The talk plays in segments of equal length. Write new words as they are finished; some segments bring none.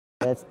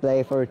Let's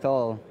play for it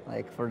all,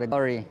 like for the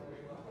glory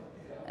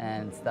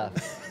and stuff.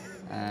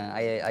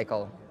 I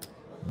call.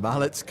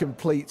 Mallets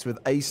completes with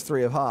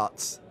ace-3 of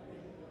hearts.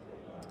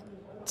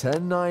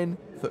 Turn 9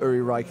 for Uri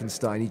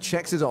Reichenstein. He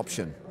checks his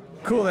option.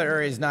 Cool that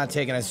Uri's not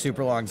taking a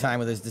super long time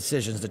with his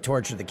decisions to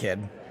torture the kid.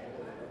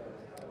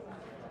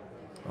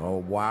 Oh,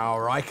 wow.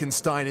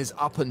 Reichenstein is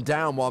up and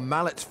down while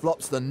Mallets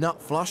flops the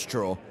nut flush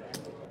draw.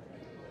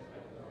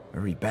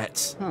 Uri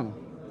bets. Huh.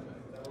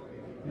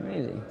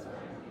 Really?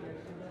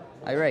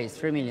 I raised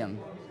 3 million.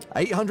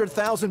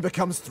 800,000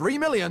 becomes 3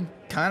 million.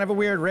 Kind of a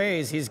weird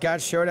raise. He's got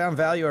showdown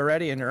value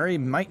already, and Uri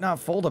might not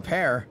fold a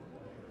pair.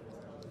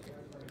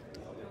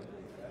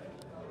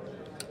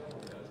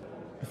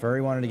 If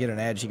Uri wanted to get an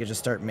edge, he could just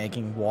start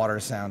making water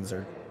sounds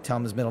or tell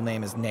him his middle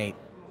name is Nate.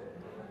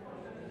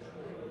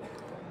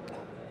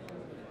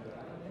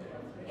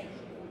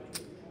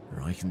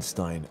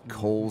 Reichenstein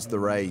calls the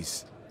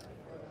raise.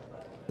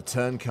 The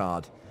turn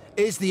card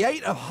is the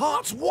 8 of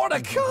hearts. What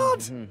a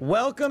card!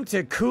 Welcome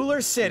to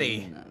Cooler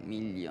City.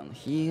 Million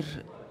here.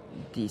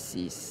 This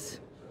is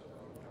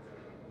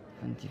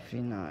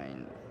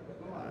 23.9.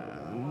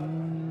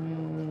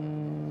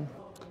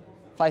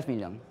 5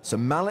 million. So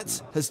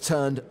Mallets has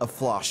turned a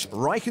flush.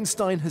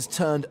 Reichenstein has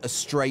turned a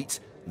straight.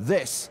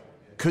 This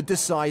could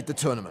decide the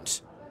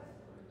tournament.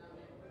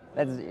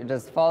 Let's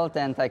just fold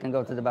and I can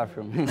go to the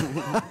bathroom.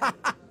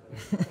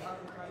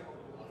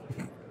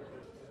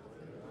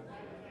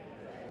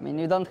 I mean,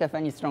 you don't have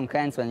any strong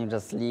hands when you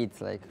just lead,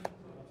 like,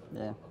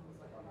 yeah.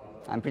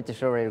 I'm pretty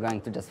sure you're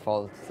going to just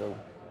fold, so.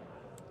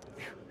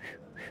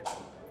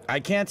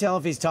 I can't tell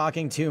if he's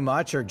talking too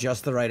much or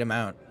just the right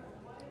amount.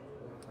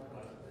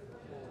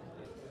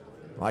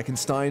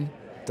 Reichenstein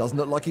doesn't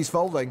look like he's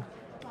folding.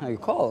 How you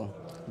call?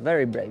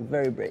 Very brave,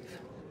 very brave.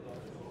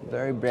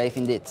 Very brave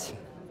indeed.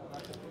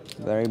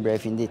 Very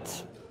brave indeed.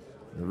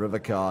 The river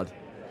card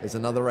is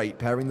another 8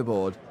 pairing the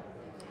board.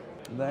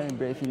 Very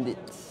brave indeed.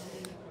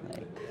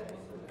 Like.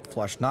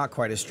 Flush not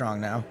quite as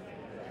strong now.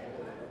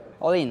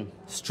 All in.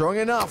 Strong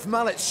enough.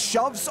 Mallets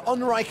shoves on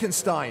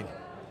Reichenstein.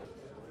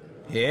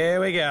 Here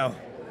we go.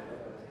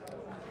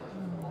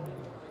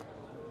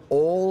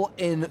 All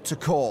in to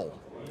call.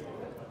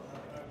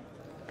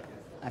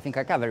 I think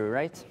I cover you,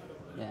 right?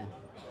 Yeah.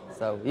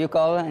 So you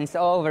call and it's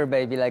over,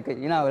 baby. Like,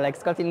 you know, like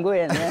Scott in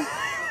Nguyen, yeah?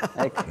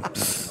 Like.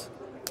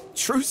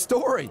 True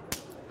story.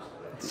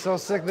 It's so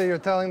sick that you're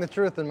telling the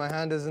truth and my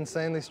hand is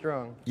insanely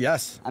strong.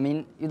 Yes. I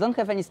mean, you don't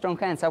have any strong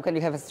hands. How can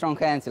you have a strong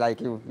hand?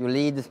 Like, you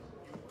lead,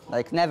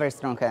 like, never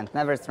strong hand,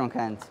 never strong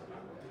hand.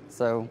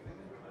 So,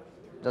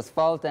 just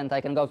fold and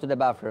I can go to the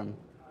bathroom.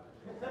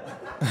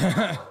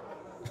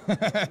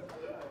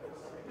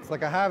 It's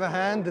like I have a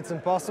hand that's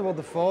impossible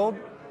to fold,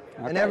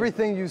 and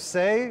everything you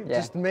say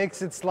just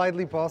makes it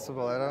slightly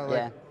possible. I don't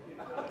like.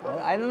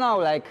 Yeah. I don't know,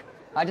 like,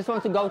 I just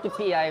want to go to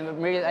pee. I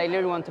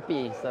really want to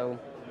pee, so.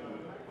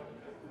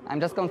 I'm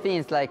just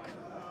convinced, like,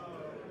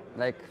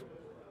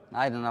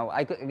 I don't know.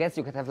 I guess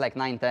you could have like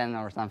 9-10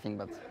 or something,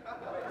 but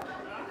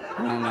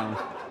I don't know.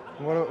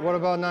 What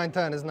about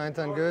 9-10? Is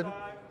 9-10 good?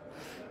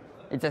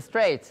 It's a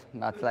straight,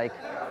 but like,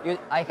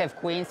 I have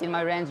queens in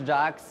my range,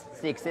 jacks,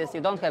 sixes. You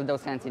don't have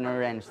those hands in your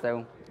range,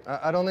 so.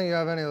 I don't think you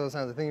have any of those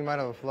hands. I think you might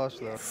have a flush,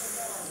 though.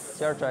 It's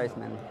your choice,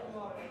 man.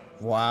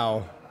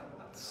 Wow.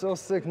 It's so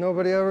sick.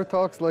 Nobody ever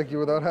talks like you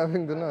without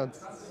having the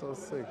nuts. It's so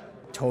sick.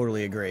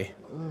 Totally agree.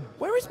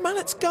 Where is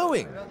Mallets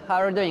going? How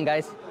are you doing,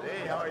 guys?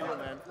 Hey, how are you,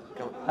 man?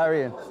 How are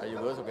you? Are you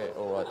good? Okay,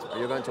 or what? Are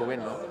you going to win,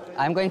 no?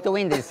 I'm going to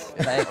win this.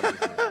 Like,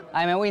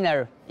 I'm a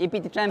winner.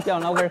 EPT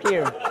champion over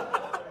here.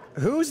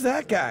 Who's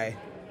that guy?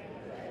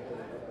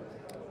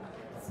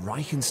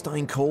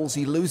 Reichenstein calls,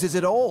 he loses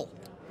it all.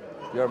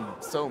 You're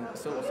so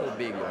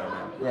big, you are,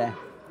 man. Yeah.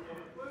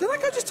 Did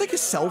that guy just take a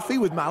selfie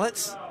with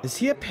Mallets? Is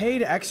he a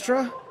paid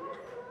extra?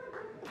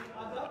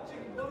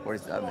 What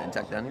is that, man?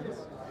 Jack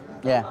Daniels?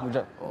 Yeah.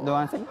 Do you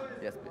want to say?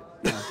 Yes,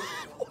 please.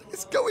 What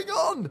is going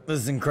on? This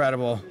is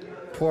incredible.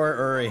 Poor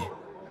Uri.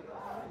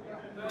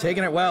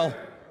 Taking it well.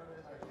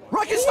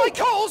 Reichenstein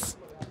calls!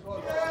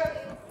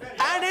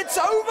 And it's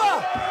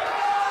over!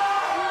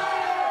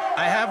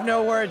 I have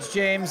no words,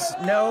 James.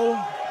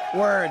 No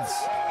words.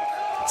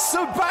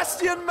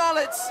 Sebastian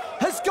Mallets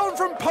has gone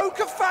from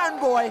poker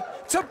fanboy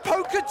to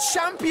poker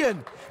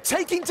champion,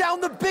 taking down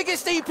the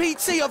biggest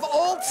EPT of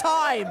all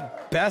time.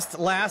 Best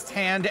last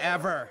hand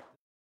ever.